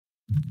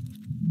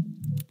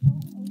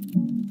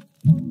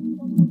What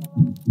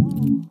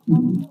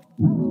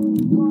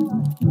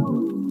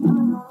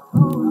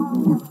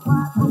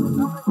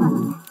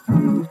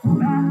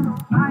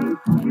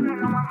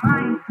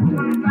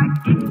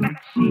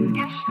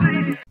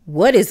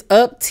is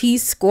up, T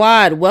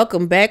Squad?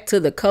 Welcome back to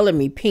the Color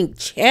Me Pink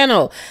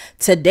channel.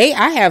 Today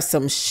I have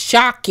some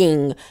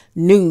shocking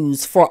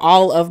news for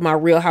all of my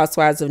Real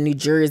Housewives of New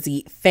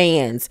Jersey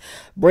fans.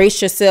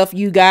 Brace yourself,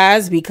 you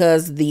guys,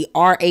 because the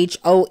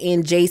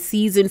RHONJ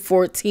season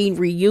 14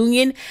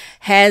 reunion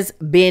has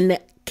been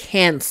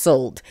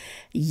canceled.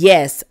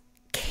 Yes,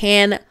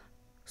 canceled.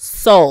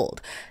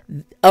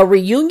 A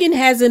reunion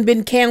hasn't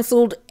been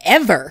canceled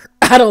ever,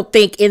 I don't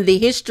think, in the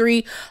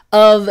history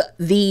of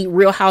the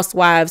Real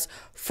Housewives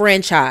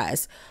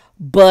franchise.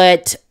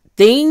 But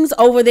things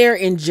over there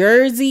in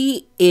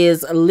Jersey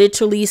is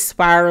literally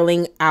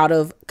spiraling out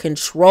of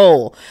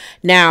control.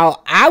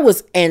 Now, I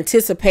was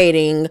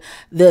anticipating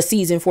the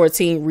season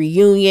 14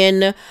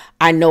 reunion.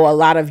 I know a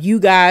lot of you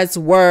guys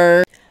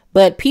were.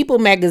 But People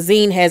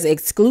magazine has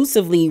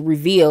exclusively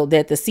revealed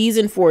that the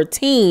season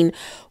 14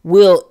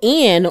 will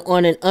end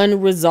on an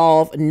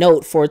unresolved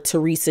note for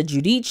Teresa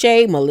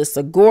Giudice,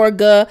 Melissa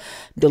Gorga,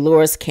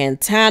 Dolores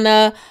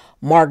Cantana,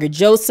 Margaret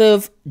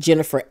Joseph,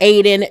 Jennifer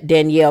Aiden,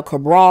 Danielle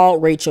Cabral,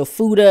 Rachel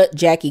Fuda,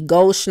 Jackie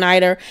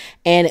Goldschneider,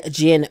 and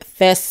Jen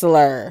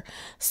Fessler.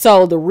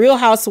 So the Real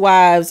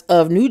Housewives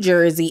of New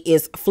Jersey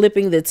is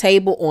flipping the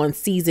table on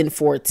season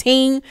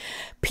 14.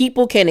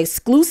 People can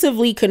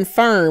exclusively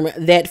confirm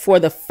that for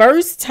the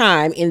first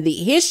time in the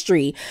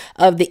history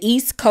of the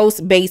East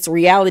Coast-based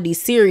reality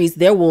series,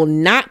 there will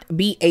not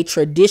be a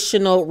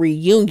traditional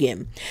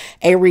reunion.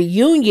 A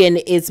reunion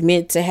is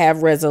meant to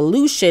have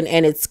resolution,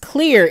 and it's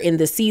clear in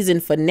the season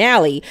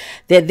finale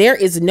that there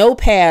is no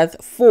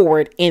path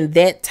forward in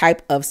that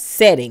type of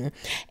setting.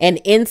 An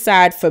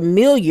inside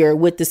familiar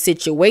with the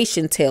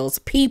situation tells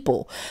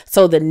People.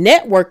 So the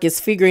network is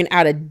figuring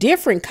out a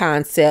different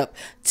concept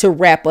to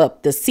wrap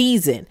up the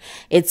season.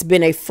 It's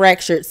been a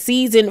fractured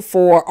season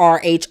for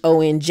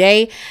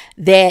RHONJ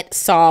that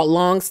saw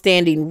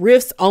long-standing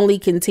rifts only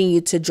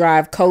continue to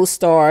drive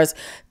co-stars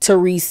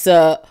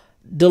Teresa,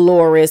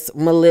 Dolores,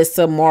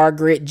 Melissa,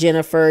 Margaret,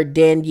 Jennifer,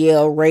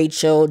 Danielle,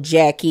 Rachel,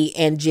 Jackie,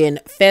 and Jen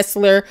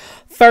Fessler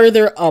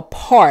further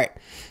apart.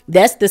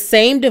 That's the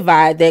same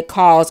divide that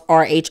caused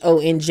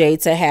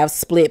RHONJ to have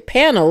split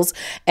panels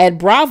at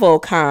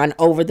BravoCon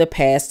over the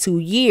past 2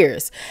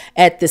 years.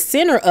 At the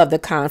center of the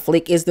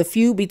conflict is the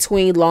feud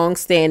between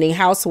long-standing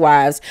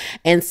housewives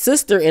and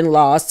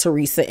sister-in-laws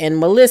Teresa and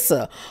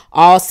Melissa.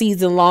 All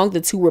season long,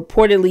 the two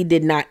reportedly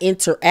did not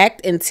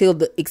interact until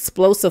the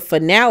explosive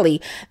finale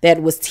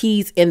that was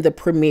teased in the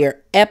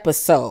premiere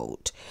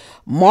episode.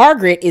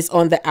 Margaret is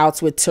on the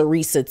outs with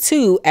Teresa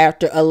too,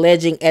 after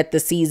alleging at the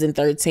season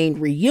 13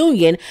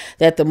 reunion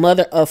that the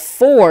mother of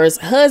four's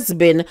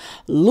husband,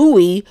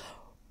 Louis,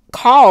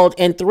 called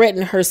and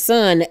threatened her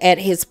son at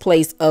his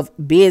place of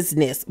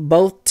business.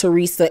 Both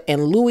Teresa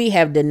and Louis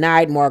have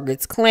denied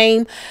Margaret's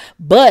claim,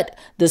 but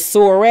the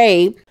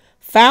soiree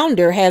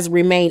founder has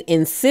remained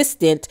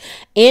insistent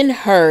in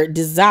her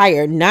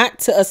desire not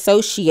to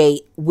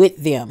associate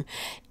with them,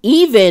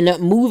 even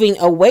moving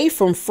away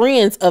from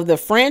friends of the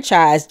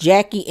franchise,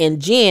 Jackie and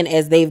Jen,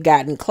 as they've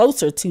gotten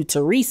closer to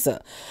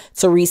Teresa.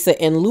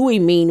 Teresa and Louis,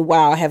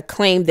 meanwhile, have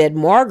claimed that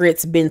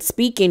Margaret's been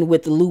speaking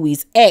with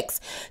Louis's ex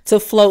to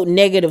float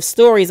negative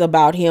stories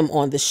about him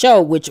on the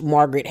show, which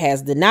Margaret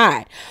has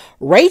denied.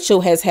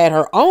 Rachel has had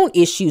her own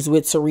issues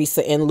with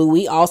Teresa and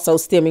Louis, also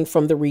stemming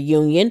from the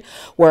reunion,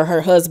 where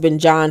her husband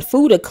John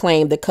Fuda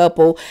claimed the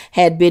couple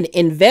had been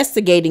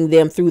investigating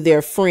them through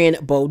their friend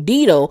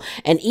Bodito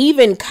and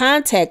even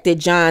contacted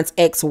John's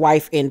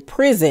ex-wife in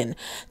prison.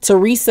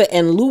 Teresa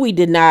and Louis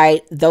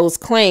denied those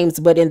claims,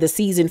 but in the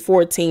season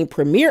 14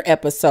 premiere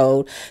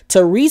episode,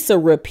 Teresa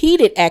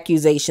repeated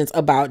accusations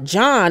about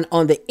John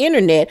on the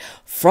internet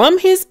from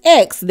his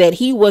ex that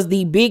he was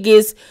the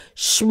biggest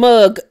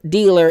schmug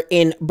dealer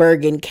in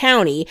Bergen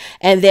County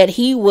and that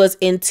he was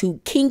into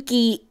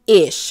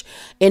kinky-ish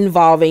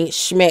involving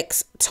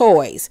Schmeck's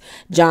toys.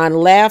 John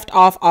laughed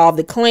off all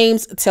the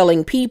claims,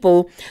 telling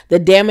People the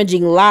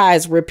damaging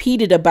lies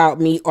repeated about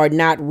me are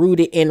not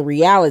rooted in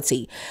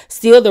reality.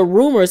 Still, the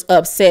rumors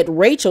upset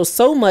Rachel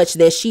so much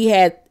that she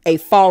had a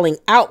falling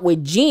out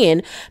with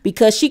Jen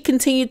because she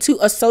continued to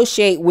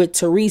associate with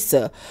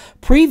Teresa.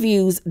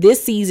 Previews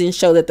this season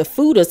show that the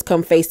Fudas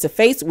come face to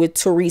face with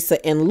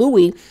Teresa and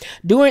Louis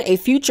during a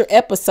future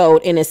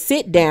episode in a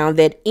sit down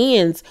that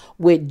ends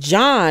with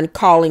John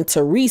calling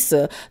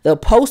Teresa the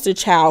poster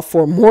child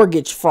for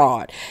mortgage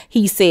fraud.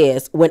 He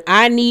says, "When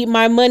I need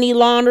my money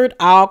laundered,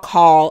 I'll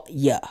call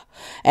ya."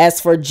 As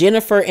for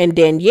Jennifer and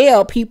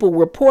Danielle, People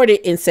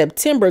reported in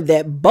September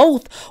that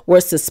both were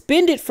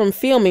suspended from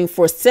filming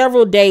for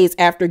several days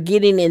after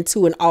getting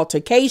into an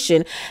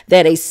altercation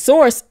that a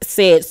source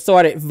said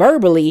started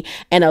verbally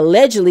and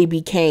allegedly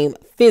became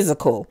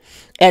physical.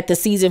 At the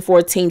season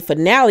 14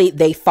 finale,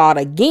 they fought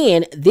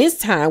again, this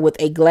time with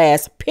a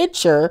glass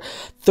pitcher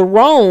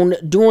thrown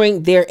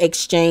during their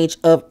exchange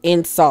of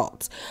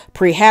insults.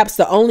 Perhaps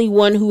the only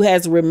one who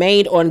has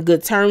remained on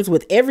good terms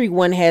with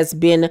everyone has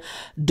been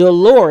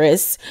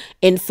Dolores.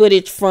 In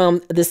footage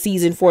from the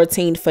season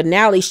 14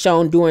 finale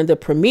shown during the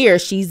premiere,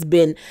 she's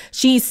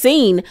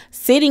seen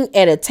sitting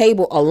at a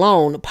table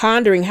alone,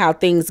 pondering how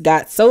things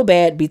got so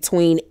bad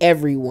between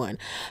everyone.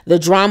 The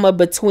drama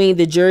between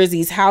the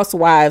Jersey's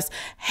housewives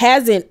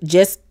hasn't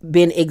just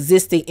been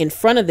existing in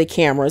front of the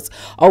cameras.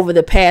 Over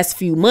the past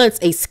few months,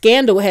 a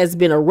scandal has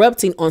been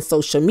erupting on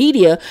social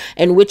media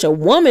in which a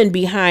woman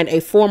behind a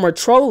former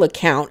troll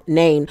account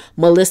named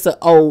Melissa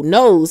O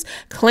Knows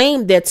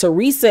claimed that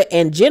Teresa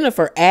and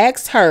Jennifer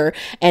asked her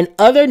and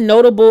other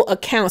notable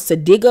accounts to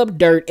dig up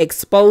dirt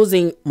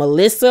exposing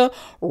Melissa,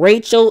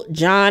 Rachel,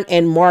 John,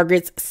 and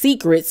Margaret's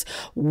secrets,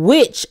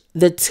 which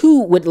the two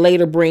would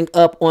later bring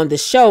up on the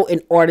show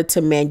in order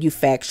to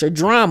manufacture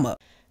drama.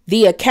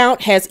 The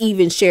account has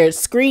even shared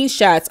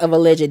screenshots of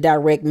alleged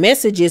direct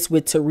messages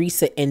with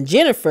Teresa and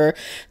Jennifer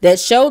that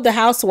showed the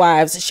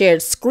housewives shared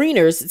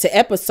screeners to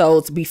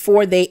episodes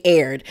before they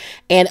aired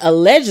and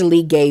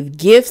allegedly gave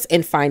gifts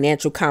and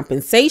financial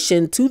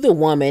compensation to the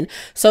woman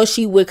so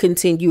she would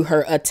continue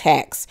her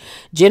attacks.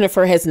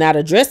 Jennifer has not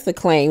addressed the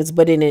claims,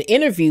 but in an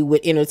interview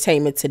with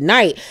Entertainment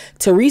Tonight,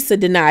 Teresa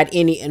denied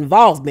any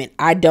involvement.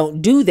 "I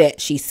don't do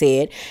that," she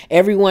said.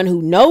 "Everyone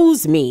who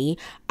knows me,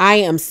 I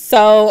am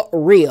so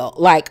real.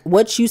 Like,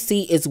 what you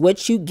see is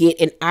what you get,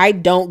 and I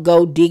don't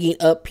go digging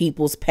up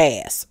people's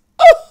past."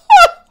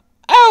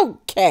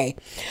 Okay.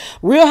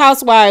 Real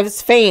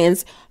Housewives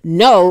fans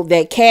know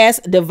that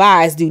cast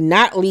divides do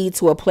not lead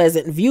to a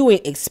pleasant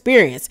viewing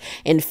experience.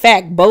 In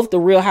fact, both the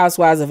Real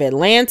Housewives of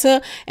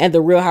Atlanta and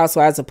the Real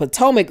Housewives of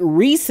Potomac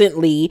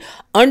recently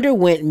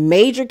underwent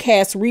major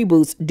cast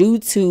reboots due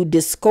to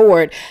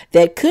discord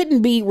that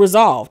couldn't be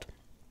resolved.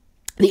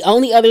 The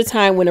only other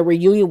time when a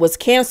reunion was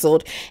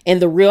canceled in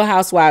the Real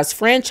Housewives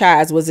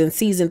franchise was in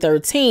season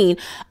 13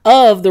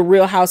 of the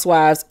Real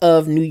Housewives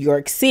of New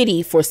York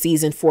City. For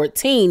season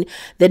 14,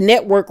 the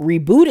network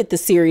rebooted the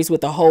series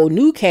with a whole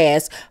new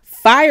cast,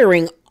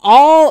 firing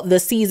all the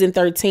season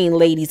 13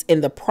 ladies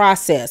in the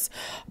process.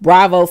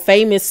 Bravo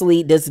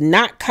famously does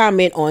not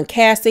comment on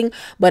casting,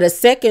 but a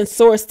second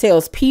source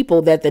tells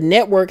People that the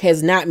network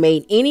has not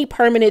made any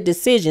permanent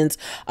decisions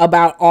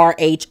about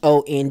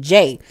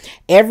RHONJ.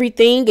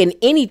 Everything and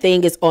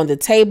anything is on the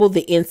table,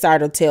 the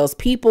insider tells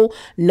People,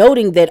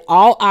 noting that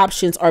all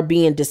options are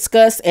being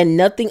discussed and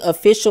nothing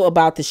official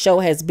about the show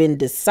has been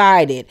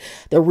decided.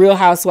 The Real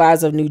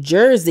Housewives of New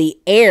Jersey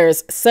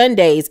airs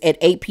Sundays at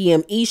 8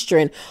 p.m.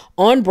 Eastern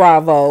on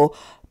Bravo.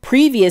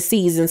 Previous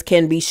seasons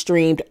can be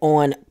streamed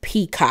on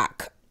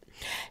Peacock.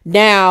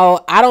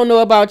 Now, I don't know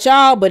about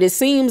y'all, but it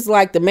seems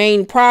like the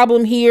main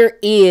problem here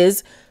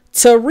is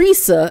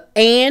Teresa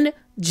and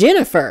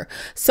Jennifer.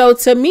 So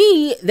to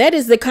me, that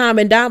is the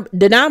common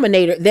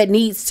denominator that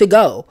needs to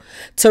go.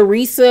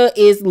 Teresa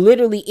is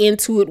literally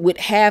into it with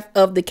half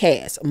of the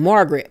cast.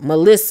 Margaret,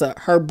 Melissa,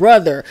 her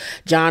brother,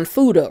 John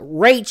Fuda,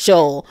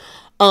 Rachel,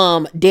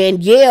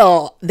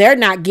 Danielle, they're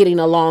not getting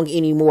along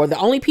anymore. The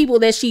only people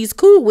that she's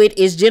cool with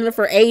is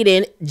Jennifer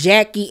Aiden,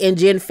 Jackie, and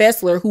Jen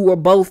Fessler, who are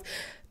both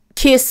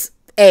Kiss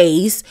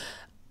A's.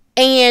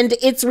 And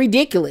it's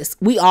ridiculous.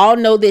 We all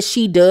know that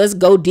she does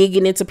go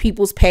digging into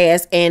people's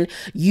past and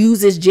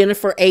uses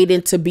Jennifer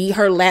Aiden to be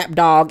her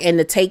lapdog and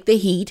to take the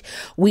heat.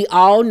 We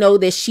all know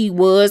that she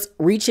was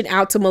reaching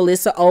out to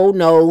Melissa O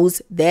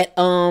Knows, that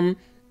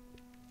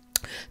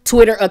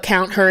Twitter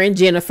account, her and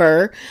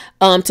Jennifer,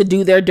 to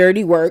do their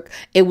dirty work.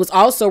 It was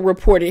also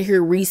reported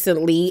here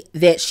recently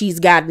that she's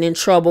gotten in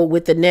trouble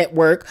with the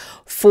network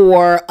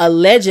for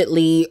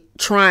allegedly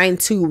trying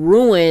to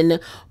ruin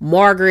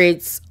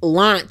Margaret's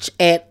launch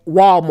at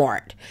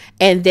Walmart,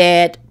 and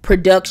that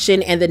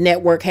production and the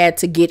network had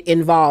to get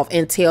involved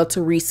and tell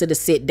Teresa to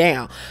sit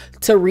down.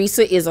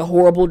 Teresa is a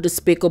horrible,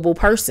 despicable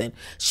person.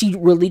 She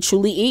really,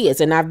 truly is.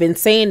 And I've been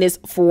saying this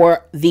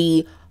for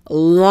the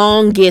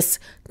longest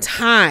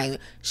time.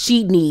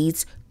 She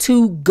needs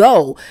to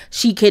go.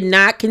 She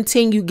cannot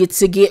continue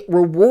to get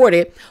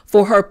rewarded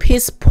for her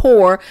piss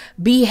poor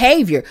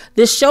behavior.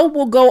 The show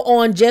will go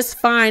on just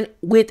fine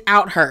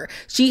without her.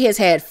 She has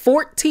had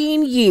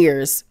 14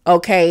 years,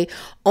 okay,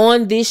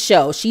 on this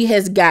show. She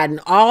has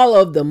gotten all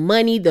of the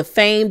money, the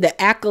fame, the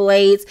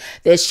accolades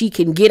that she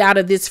can get out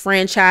of this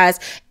franchise.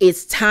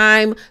 It's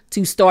time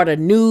to start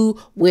anew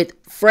with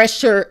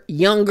fresher,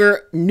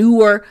 younger,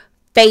 newer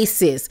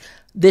faces.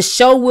 The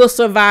show will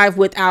survive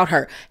without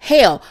her.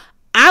 Hell,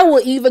 I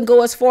will even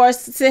go as far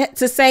as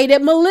to say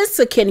that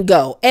Melissa can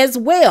go as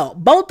well.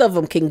 Both of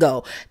them can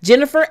go.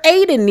 Jennifer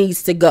Aiden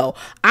needs to go.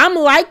 I'm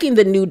liking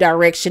the new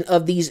direction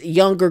of these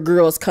younger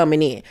girls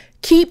coming in.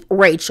 Keep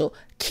Rachel.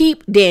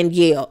 Keep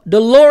Danielle.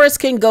 Dolores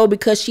can go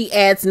because she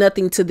adds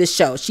nothing to the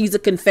show. She's a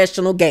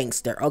confessional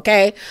gangster,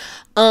 okay?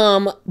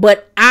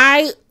 But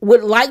I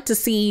would like to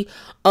see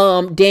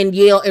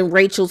Danielle and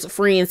Rachel's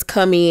friends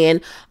come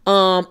in.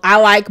 I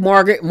like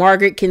Margaret.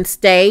 Margaret can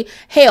stay.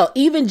 Hell,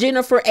 even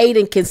Jennifer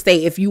Aiden can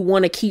stay if you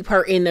want to keep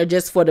her in there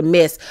just for the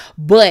mess.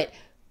 But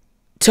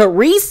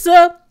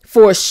Teresa,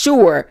 for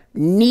sure,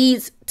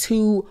 needs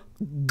to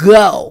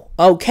go,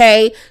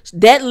 okay?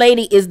 That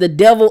lady is the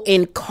devil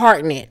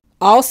incarnate.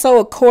 Also,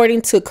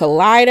 according to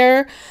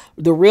Collider,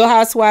 The Real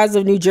Housewives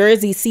of New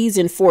Jersey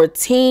season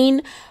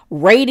 14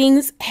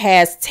 ratings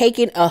has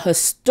taken a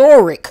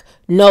historic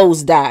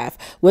nosedive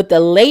with the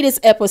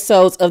latest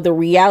episodes of the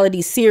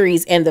reality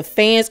series, and the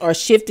fans are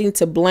shifting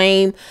to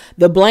blame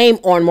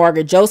on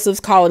Margaret Josephs,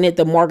 calling it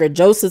the Margaret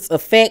Josephs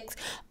effect.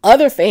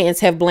 Other fans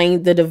have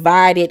blamed the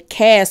divided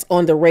cast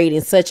on the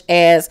ratings, such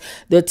as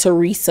the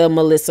Teresa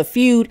Melissa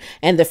feud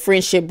and the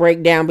friendship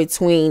breakdown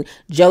between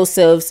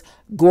Josephs,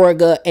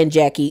 Gorga, and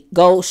Jackie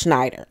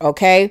Goldschneider.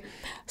 Okay,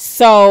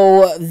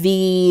 so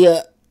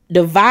the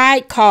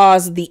divide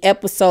caused the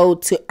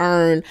episode to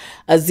earn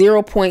a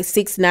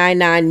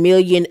 0.699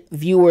 million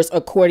viewers,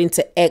 according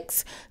to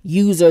X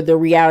user The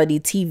Reality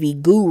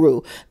TV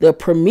Guru. The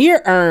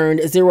premiere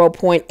earned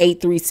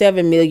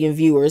 0.837 million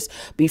viewers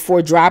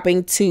before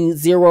dropping to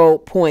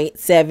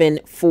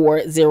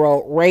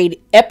 0.740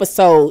 rate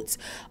episodes,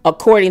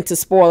 according to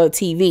Spoiler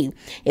TV.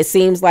 It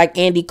seems like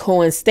Andy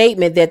Cohen's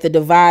statement that the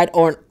divide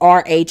on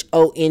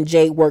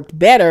RHONJ worked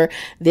better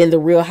than The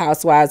Real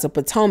Housewives of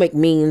Potomac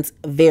means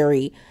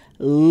very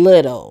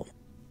little.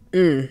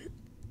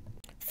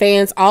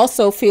 Fans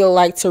also feel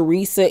like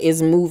Teresa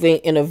is moving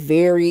in a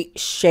very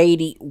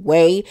shady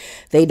way.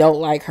 They don't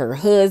like her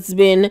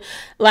husband.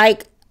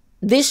 Like,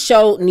 this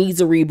show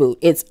needs a reboot.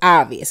 It's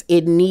obvious.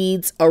 It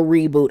needs a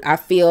reboot. I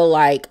feel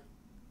like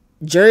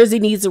Jersey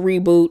needs a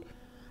reboot.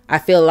 I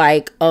feel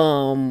like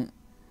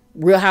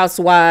Real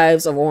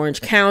Housewives of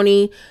Orange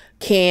County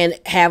can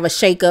have a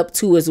shakeup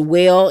too as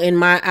well, in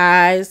my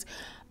eyes.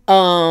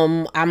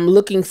 I'm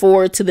looking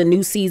forward to the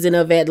new season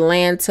of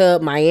Atlanta.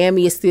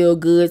 Miami is still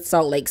good.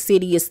 Salt Lake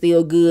City is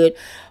still good.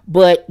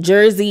 But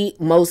Jersey,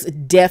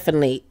 most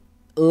definitely,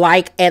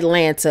 like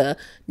Atlanta,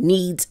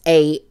 needs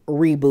a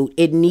reboot.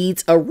 It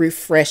needs a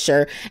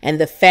refresher. And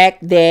the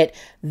fact that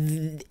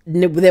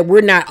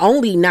we're not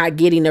only not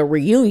getting a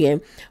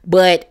reunion,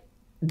 but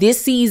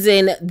this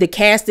season, the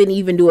cast didn't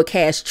even do a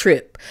cast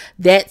trip.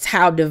 That's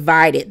how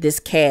divided this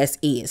cast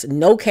is.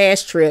 No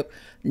cast trip,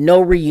 no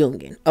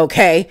reunion,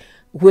 okay?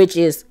 Which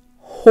is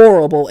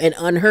horrible and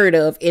unheard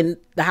of in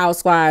the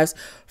Housewives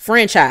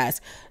franchise.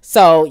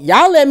 So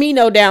y'all let me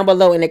know down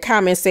below in the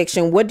comment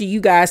section, what do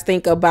you guys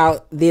think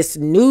about this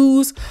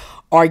news?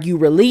 Are you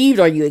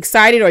relieved? Are you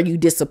excited? Are you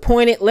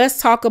disappointed?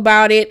 Let's talk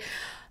about it.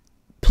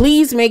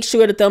 Please make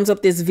sure to thumbs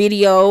up this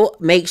video.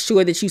 Make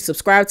sure that you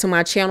subscribe to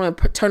my channel and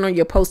turn on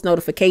your post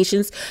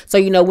notifications so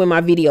you know when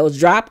my videos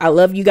drop. I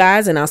love you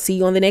guys, and I'll see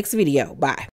you on the next video. Bye.